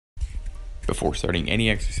Before starting any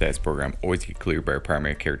exercise program, always get cleared by a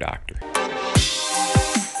primary care doctor.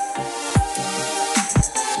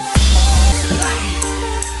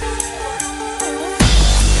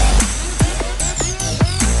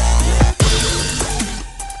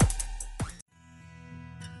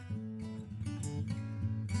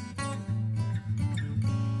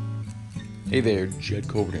 Hey there, Jed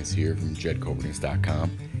Kobernusz here from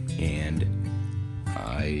jedkobernusz.com, and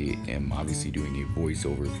I am obviously doing a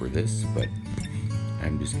voiceover for this, but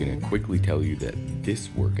I'm just going to quickly tell you that this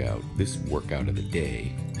workout of the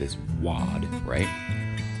day, this WOD, right,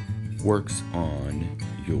 works on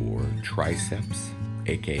your triceps,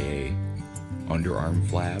 aka underarm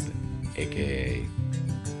flab, aka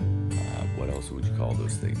what else would you call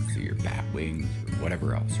those things? So your bat wings or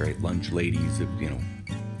whatever else, right? Lunch ladies,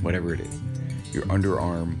 whatever it is. Your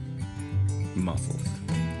underarm muscles.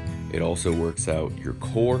 It also works out your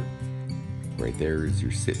core. Right there is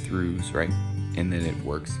your sit-throughs, right? And then it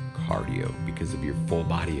works cardio because of your full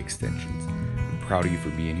body extensions. I'm proud of you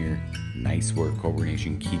for being here. Nice work, Cobra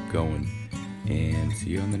Nation. Keep going. And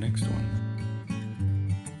see you on the next one.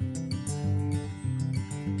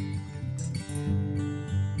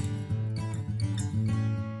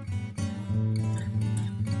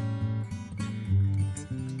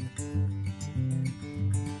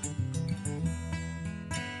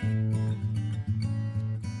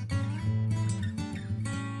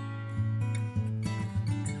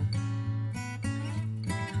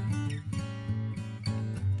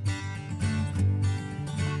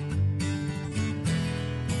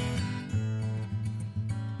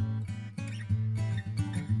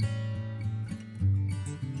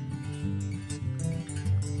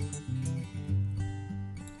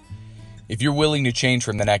 If you're willing to change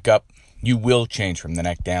from the neck up, you will change from the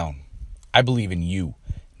neck down. I believe in you.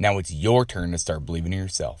 Now it's your turn to start believing in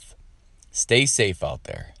yourself. Stay safe out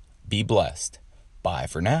there. Be blessed. Bye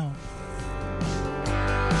for now.